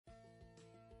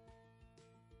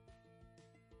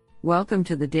Welcome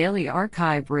to the Daily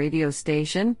Archive radio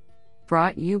station,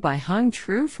 brought you by Hung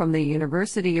Tru from the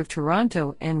University of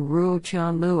Toronto and Ruo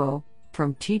Chan Luo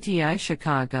from TTI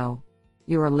Chicago.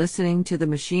 You are listening to the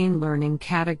Machine Learning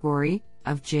category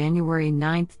of January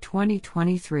 9,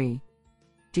 2023.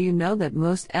 Do you know that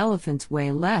most elephants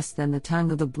weigh less than the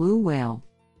tongue of the blue whale?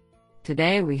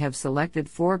 Today we have selected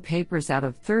 4 papers out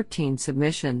of 13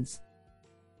 submissions.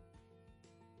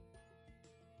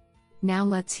 Now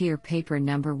let's hear paper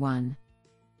number 1.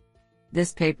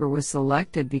 This paper was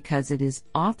selected because it is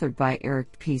authored by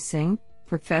Eric P. Singh,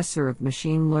 Professor of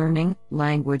Machine Learning,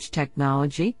 Language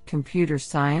Technology, Computer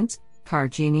Science,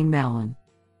 Carnegie Mellon.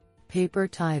 Paper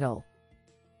title: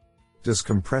 Does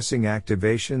compressing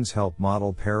activations help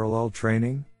model parallel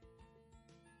training?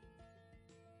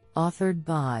 Authored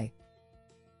by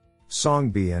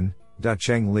Songbian,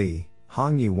 Dacheng Li,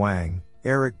 Hongyi Wang,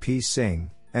 Eric P.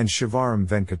 Singh, and Shivaram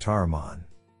Venkataraman.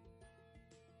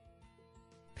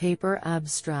 Paper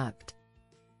abstract: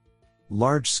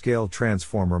 Large-scale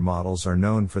transformer models are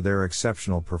known for their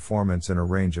exceptional performance in a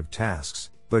range of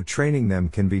tasks, but training them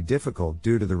can be difficult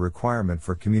due to the requirement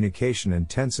for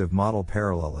communication-intensive model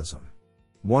parallelism.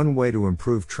 One way to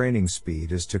improve training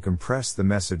speed is to compress the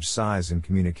message size in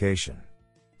communication.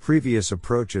 Previous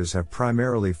approaches have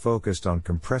primarily focused on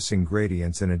compressing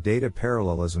gradients in a data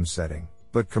parallelism setting,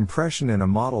 but compression in a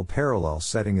model parallel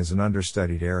setting is an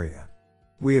understudied area.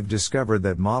 We have discovered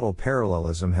that model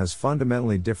parallelism has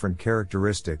fundamentally different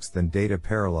characteristics than data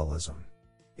parallelism.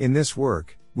 In this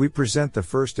work, we present the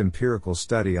first empirical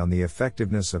study on the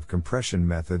effectiveness of compression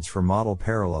methods for model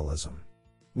parallelism.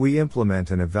 We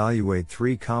implement and evaluate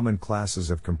 3 common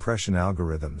classes of compression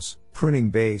algorithms: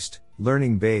 pruning-based,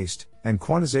 learning-based, and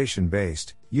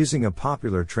quantization-based, using a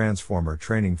popular transformer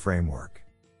training framework.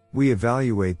 We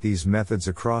evaluate these methods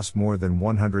across more than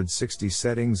 160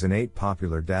 settings and 8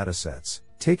 popular datasets,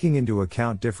 taking into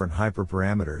account different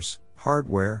hyperparameters,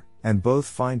 hardware, and both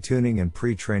fine-tuning and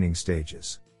pre-training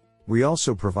stages. We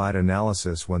also provide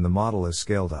analysis when the model is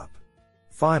scaled up.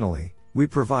 Finally, we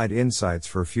provide insights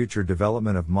for future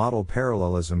development of model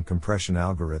parallelism compression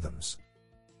algorithms.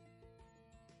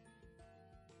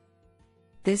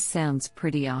 This sounds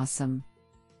pretty awesome.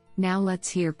 Now let's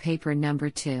hear paper number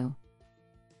 2.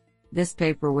 This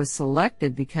paper was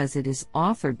selected because it is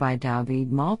authored by David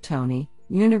Moltoni,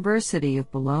 University of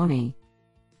Bologna.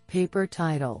 Paper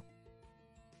title: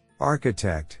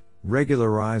 Architect,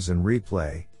 Regularize and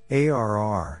Replay,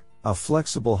 ARR, a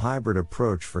flexible hybrid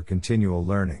approach for continual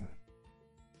learning.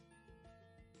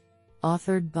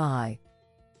 Authored by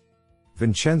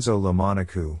Vincenzo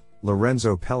Lomonaco,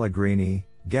 Lorenzo Pellegrini,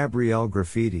 Gabriele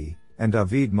Graffiti, and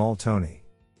David Moltoni.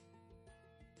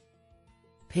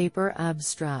 Paper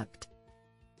abstract: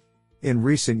 In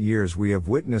recent years we have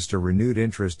witnessed a renewed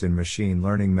interest in machine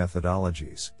learning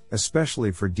methodologies,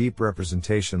 especially for deep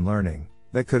representation learning,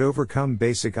 that could overcome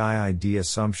basic IID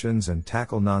assumptions and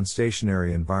tackle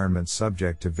non-stationary environments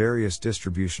subject to various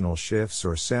distributional shifts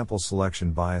or sample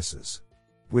selection biases.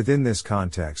 Within this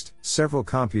context, several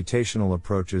computational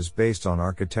approaches based on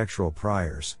architectural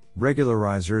priors,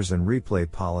 regularizers and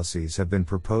replay policies have been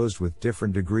proposed with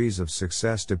different degrees of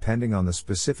success depending on the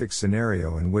specific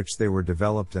scenario in which they were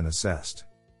developed and assessed.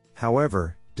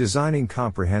 However, designing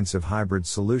comprehensive hybrid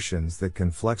solutions that can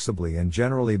flexibly and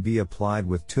generally be applied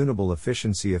with tunable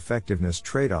efficiency-effectiveness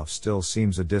trade-offs still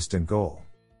seems a distant goal.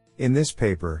 In this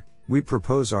paper, we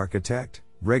propose Architect,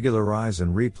 Regularize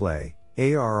and Replay,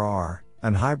 ARR,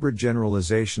 an hybrid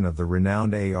generalization of the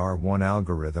renowned AR1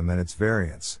 algorithm and its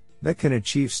variants, that can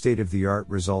achieve state-of-the-art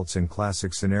results in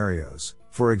classic scenarios,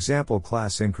 for example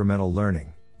class incremental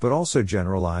learning, but also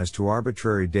generalized to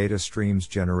arbitrary data streams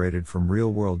generated from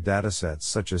real-world datasets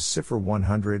such as CIFAR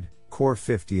 100, Core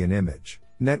 50 and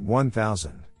ImageNet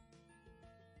 1000.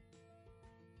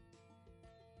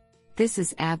 This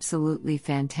is absolutely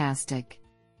fantastic.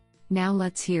 Now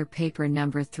let's hear paper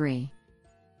number 3.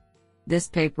 This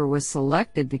paper was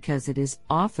selected because it is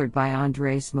authored by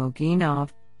Andrei Smoginov,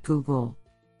 Google.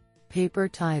 Paper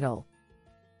title: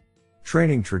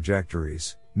 Training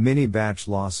Trajectories, Mini-Batch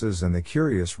Losses and the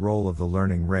Curious Role of the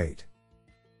Learning Rate.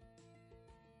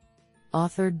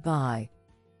 Authored by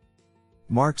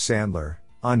Mark Sandler,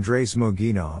 Andrei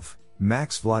Smoginov,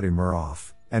 Max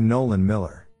Vladimirov, and Nolan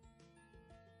Miller.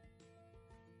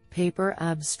 Paper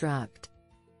abstract: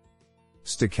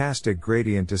 Stochastic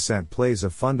gradient descent plays a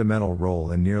fundamental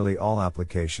role in nearly all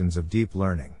applications of deep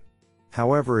learning.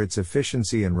 However, its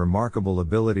efficiency and remarkable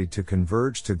ability to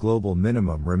converge to global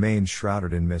minimum remains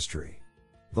shrouded in mystery.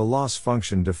 The loss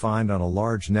function defined on a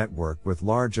large network with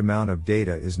large amount of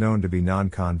data is known to be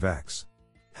non-convex.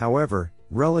 However,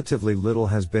 Relatively little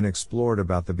has been explored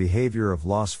about the behavior of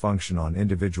loss function on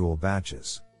individual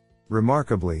batches.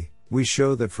 Remarkably, we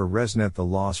show that for ResNet the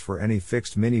loss for any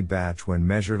fixed mini-batch when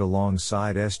measured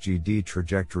alongside SGD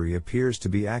trajectory appears to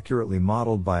be accurately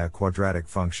modeled by a quadratic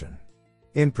function.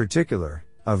 In particular,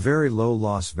 a very low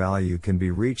loss value can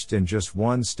be reached in just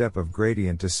one step of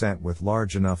gradient descent with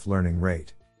large enough learning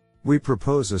rate. We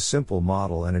propose a simple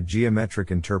model and a geometric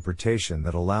interpretation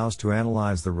that allows to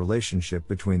analyze the relationship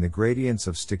between the gradients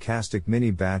of stochastic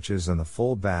mini-batches and the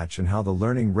full batch and how the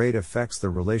learning rate affects the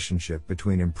relationship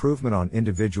between improvement on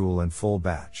individual and full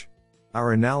batch.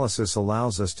 Our analysis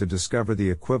allows us to discover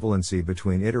the equivalency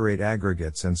between iterate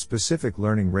aggregates and specific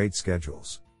learning rate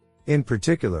schedules. In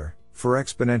particular, for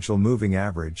exponential moving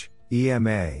average,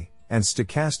 EMA, and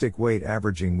stochastic weight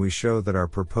averaging, we show that our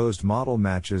proposed model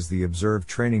matches the observed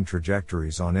training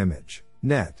trajectories on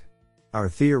ImageNet. Our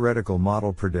theoretical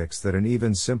model predicts that an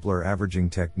even simpler averaging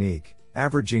technique,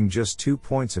 averaging just 2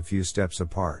 points a few steps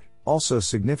apart, also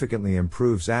significantly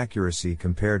improves accuracy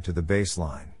compared to the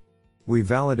baseline. We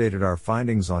validated our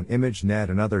findings on ImageNet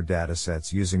and other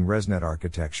datasets using ResNet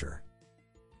architecture.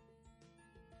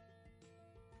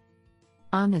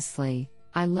 Honestly,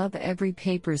 I love every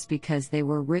papers because they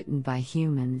were written by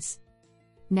humans.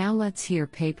 Now let's hear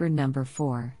paper number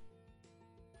 4.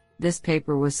 This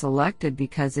paper was selected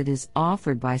because it is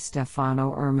authored by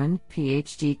Stefano Erman,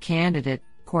 PhD candidate,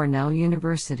 Cornell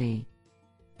University.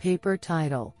 Paper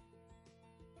title: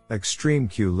 Extreme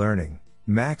Q Learning,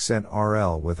 Maxent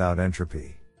RL without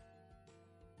entropy.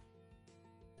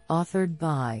 Authored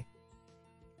by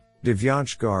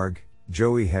Divyansh Garg,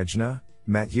 Joey Hejna,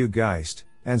 Matthew Geist,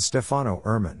 and Stefano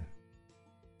Erman.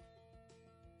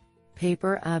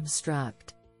 Paper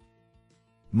abstract: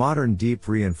 Modern deep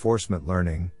reinforcement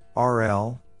learning,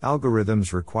 RL,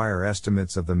 algorithms require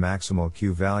estimates of the maximal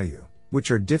Q value, which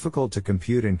are difficult to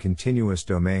compute in continuous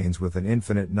domains with an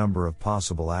infinite number of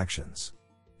possible actions.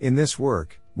 In this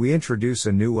work, we introduce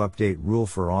a new update rule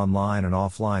for online and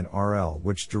offline RL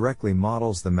which directly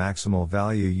models the maximal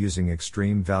value using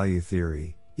extreme value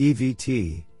theory,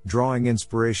 EVT, drawing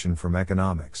inspiration from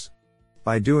economics.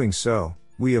 By doing so,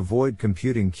 we avoid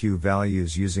computing Q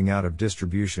values using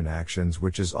out-of-distribution actions,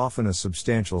 which is often a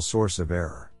substantial source of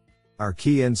error. Our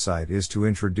key insight is to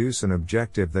introduce an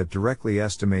objective that directly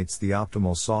estimates the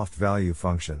optimal soft value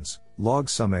functions, log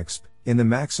sum exp, in the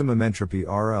maximum entropy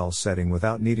RL setting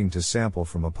without needing to sample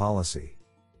from a policy.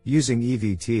 Using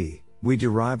EVT, we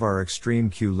derive our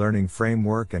extreme Q learning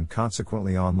framework and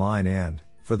consequently online and,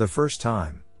 for the first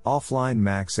time, offline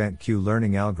Maxent Q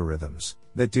learning algorithms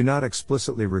that do not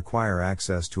explicitly require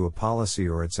access to a policy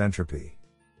or its entropy.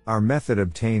 Our method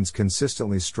obtains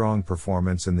consistently strong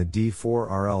performance in the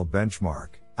D4RL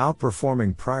benchmark,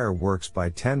 outperforming prior works by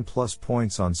 10+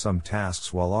 points on some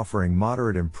tasks while offering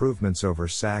moderate improvements over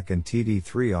SAC and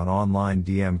TD3 on online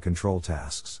DM control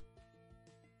tasks.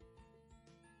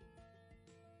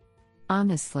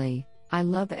 Honestly, I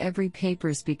love every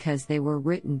papers because they were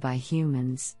written by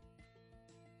humans.